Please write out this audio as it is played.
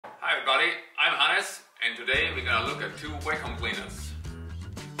everybody, I'm Hannes and today we're gonna look at two vacuum cleaners.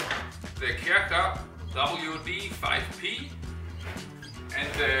 The Kärcher WD5P and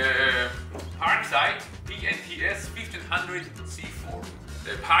the Parkside PNTS 1500 C4.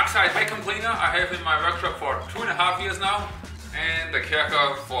 The Parkside vacuum cleaner I have in my workshop for 2.5 years now, and the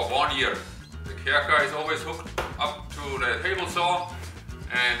Kärcher for 1 year. The Kärcher is always hooked up to the table saw,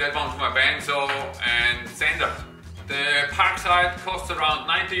 and that one to my bandsaw and sander. The Parkside costs around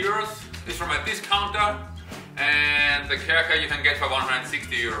 90 euros. It's from a discounter, and the Kärcher you can get for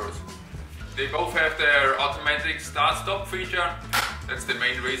 160 euros. They both have their automatic start-stop feature. That's the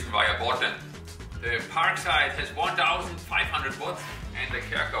main reason why I bought them. The Parkside has 1500 watts and the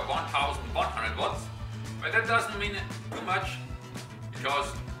Kärcher 1100 watts. But that doesn't mean too much because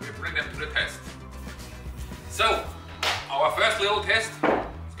we bring them to the test. So, our first little test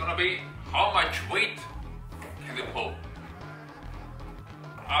is gonna be how much weight can they pull.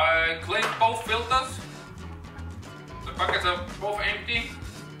 I cleaned both filters. The buckets are both empty.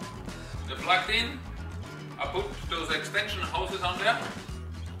 They're plugged in. I put those extension hoses on there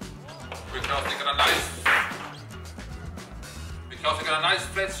because they got a nice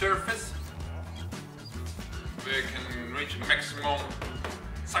flat surface. We can reach maximum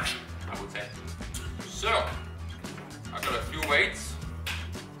suction, I would say. So, I got a few weights.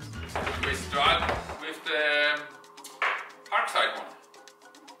 We start with the Parkside one.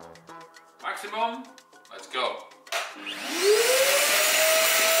 Maximum, let's go.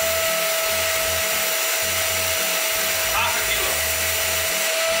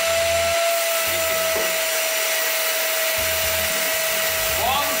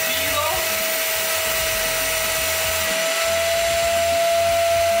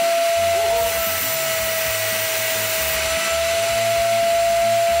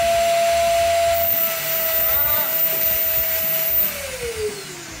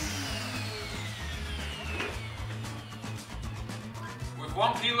 With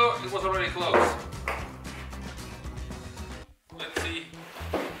 1 kilo, it was already close. Let's see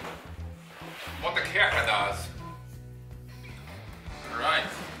what the Kärcher does. Alright.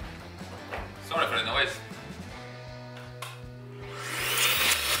 Sorry for the noise.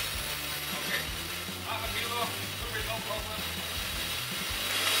 Okay. Half a kilo, should be no problem.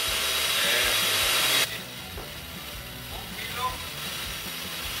 1 kilo.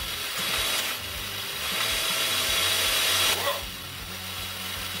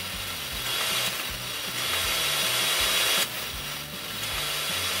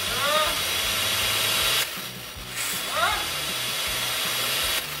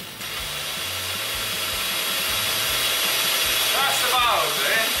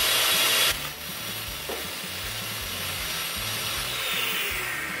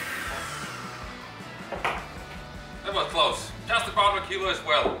 That was close. Just about a kilo as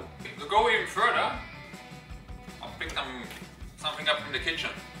well. To go even further, I'll pick something up from the kitchen.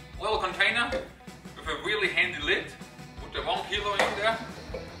 A little container with a really handy lid. Put the 1 kilo in there.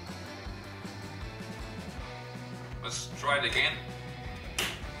 Let's try it again.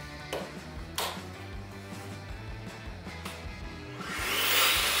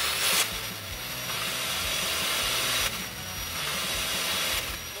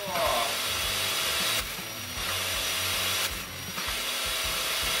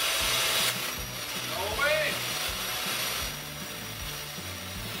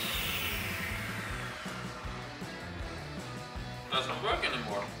 Doesn't work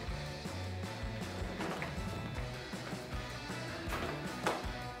anymore.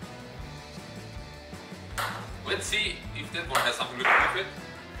 Let's see if that one has something to do with it.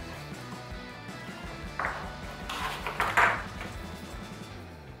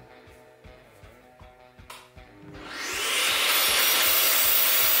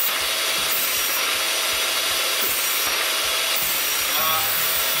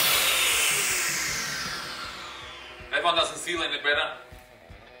 That one doesn't seal any better.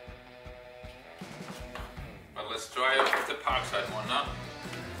 But let's try it with the Parkside one now.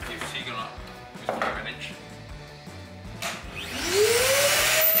 If she's gonna manage.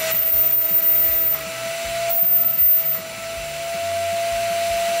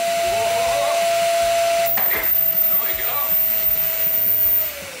 There we go.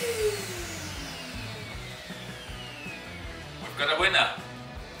 We've got a winner.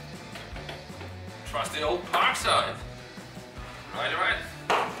 Trust the old Parkside. Right.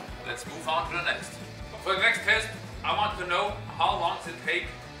 Let's move on to the next. For the next test, I want to know how long does it take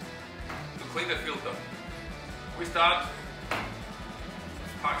to clean the filter. We start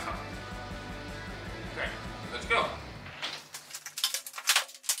with Parkside. Okay, let's go.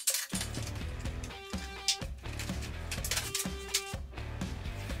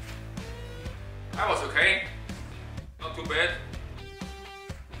 That was okay, not too bad.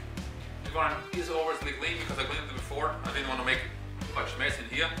 This one is overly clean because I cleaned it before. I didn't want to make too much mess in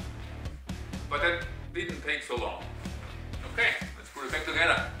here, but that didn't take so long. Okay, let's put it back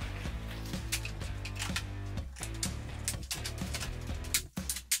together.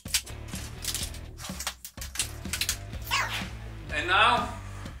 And now,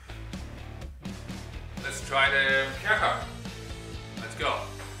 let's try the Kärcher. Let's go.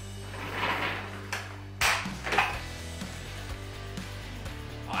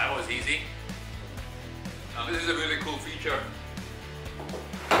 Oh, that was easy. Now this is a really cool feature.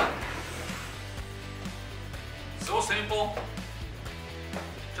 So simple.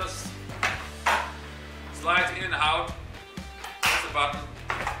 Just slides in and out. Press the button.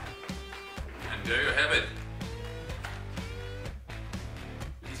 And there you have it.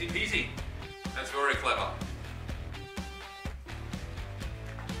 Easy peasy. That's very clever.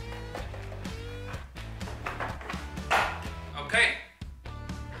 Okay.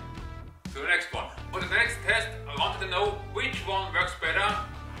 To the next one. For the next test, I wanted to know which one works better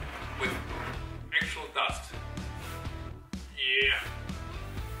with actual dust. Yeah.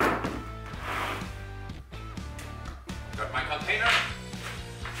 Got my container.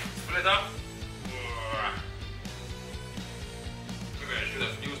 Fill it up. Maybe I should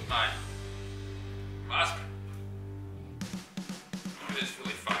have used my mask. It is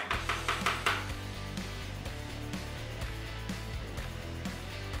really fine.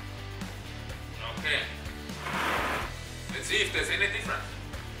 Okay. Let's see if there's any difference.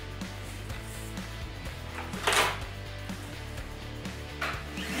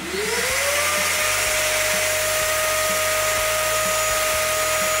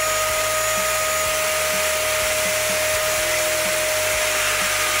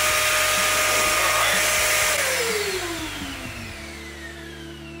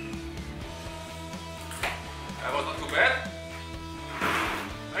 That was not too bad.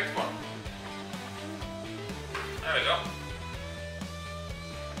 Next one. There we go.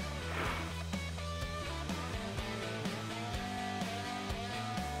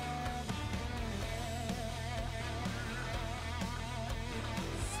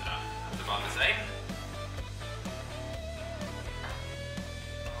 So, that's about the same.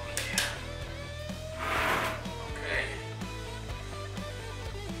 Oh yeah. Okay.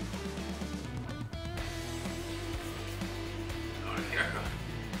 Now the Kärcher.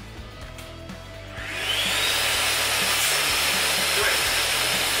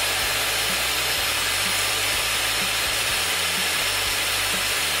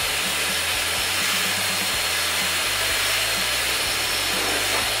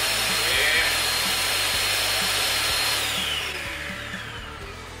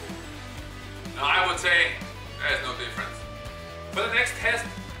 Now I would say there's no difference. For the next test,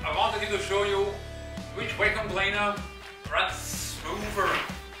 I wanted to show you which vacuum cleaner runs smoother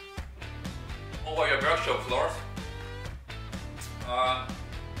over your workshop floors.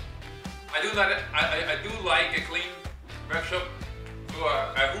 I do like a clean workshop, so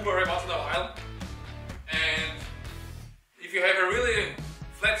I hoover every once in a while. And if you have a really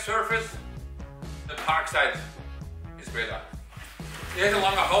flat surface, the Parkside is better. It has a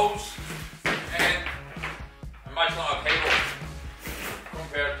longer hose and a much longer cable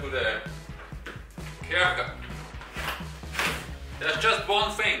compared to the Kärcher. There's just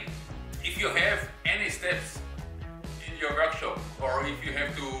one thing. If you have any steps in your workshop, or if you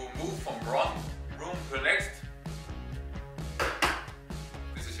have to move from one room to the next,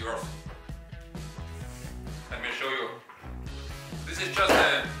 this is yours. Let me show you. This is just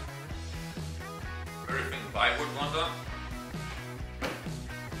a very thin plywood bundle.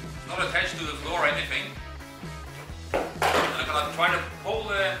 Not attached to the floor or anything. And I'm gonna try to pull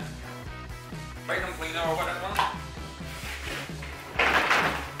the vacuum cleaner over that one.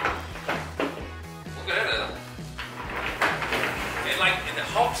 Look at that. It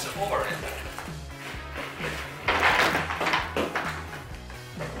hops over it.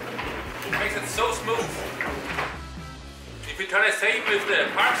 It makes it so smooth. If you try the same with the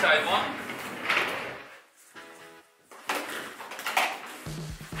Parkside one,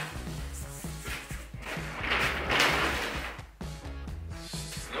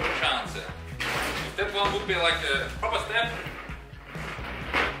 that one would be like a proper step.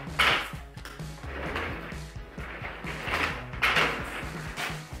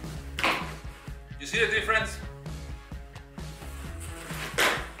 You see the difference?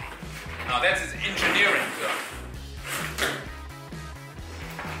 Now that's his engineering. So.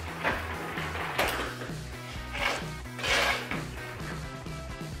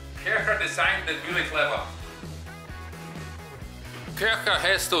 Kärcher designed that really clever. Kärcher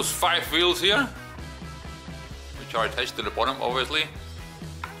has those 5 wheels here. which are attached to the bottom, obviously.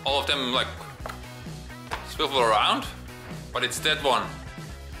 All of them like swivel around, but it's that one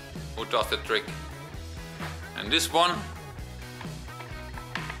who does the trick. And this one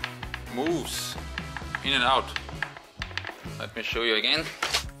moves in and out. Let me show you again.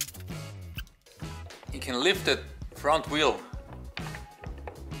 You can lift the front wheel,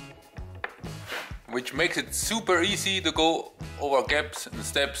 which makes it super easy to go over gaps and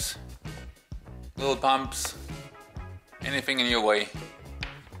steps, little bumps, anything in your way.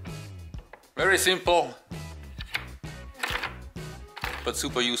 Very simple, but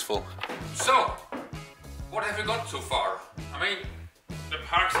super useful. So, what have we got so far? I mean, the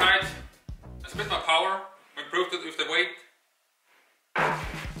Parkside has a bit more power. We improved it with the weight.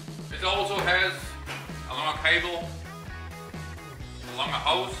 It also has a longer cable, a longer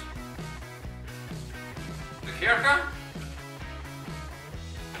hose. The Kärcher,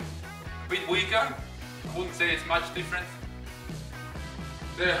 a bit weaker. I wouldn't say it's much different.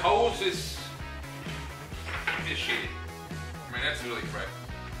 The hose is shitty. I mean, that's really crap,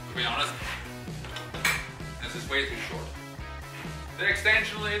 to be honest. This is way too short. The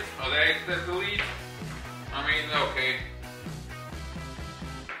extension lead, or the lead, I mean, okay.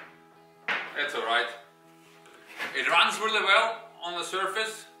 That's alright. It runs really well on the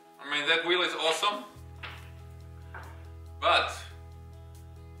surface. I mean, that wheel is awesome. But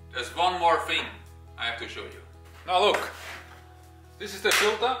there's one more thing I have to show you. Now look, this is the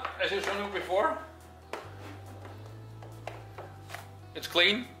filter, as I've shown you before. It's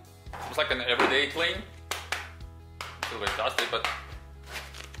clean. It's like an everyday clean. It's a little bit dusty, but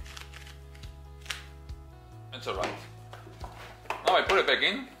it's alright. Now I put it back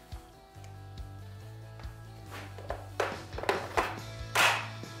in.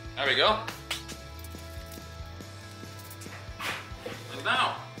 There we go. And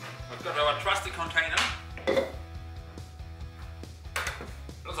now we've got our trusty container.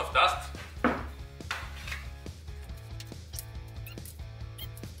 Lots of dust.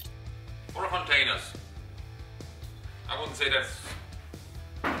 4 containers. I wouldn't say that's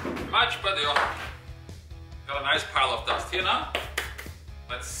much, but you got a nice pile of dust here now.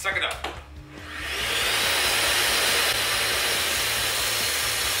 Let's suck it up.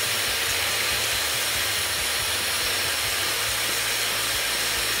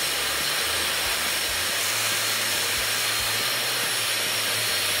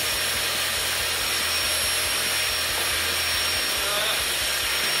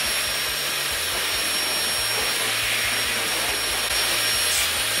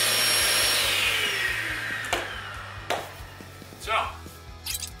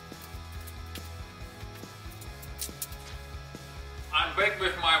 I'm back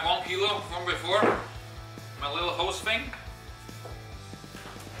with my 1 kilo from before, my little hose thing.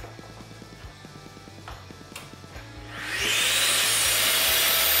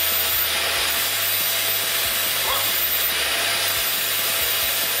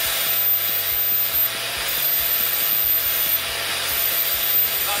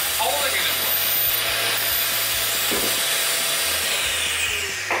 Not holding anymore.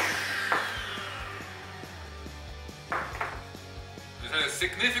 A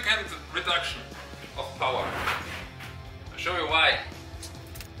significant reduction of power. I'll show you why.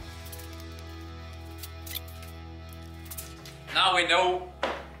 Now we know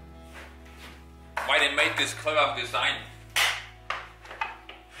why they made this clever design.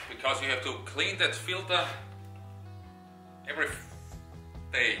 Because you have to clean that filter every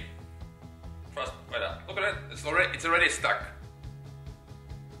day. Trust by that. Look at it, it's already stuck.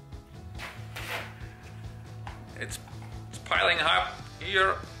 It's piling up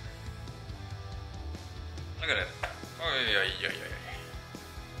here. Look at it. Oh, yeah.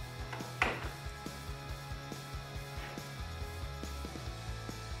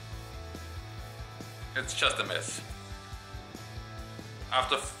 It's just a mess.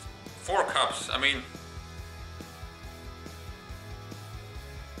 After 4 cups, I mean,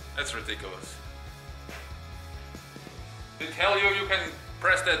 that's ridiculous. They tell you you can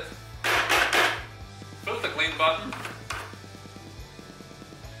press that filter clean button,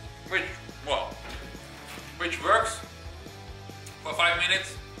 which works for 5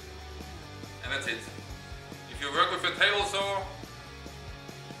 minutes, and that's it. If you work with a table saw,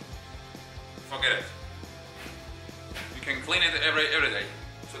 forget it. You can clean it every day.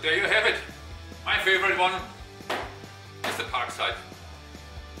 So there you have it. My favorite one is the Parkside.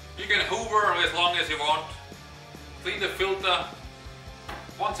 You can hoover as long as you want, clean the filter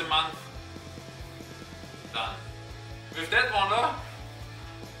once a month, done. With that one though,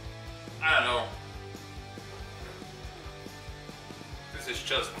 I don't know. This is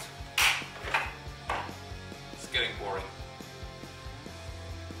just getting boring.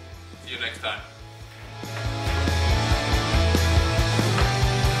 See you next time.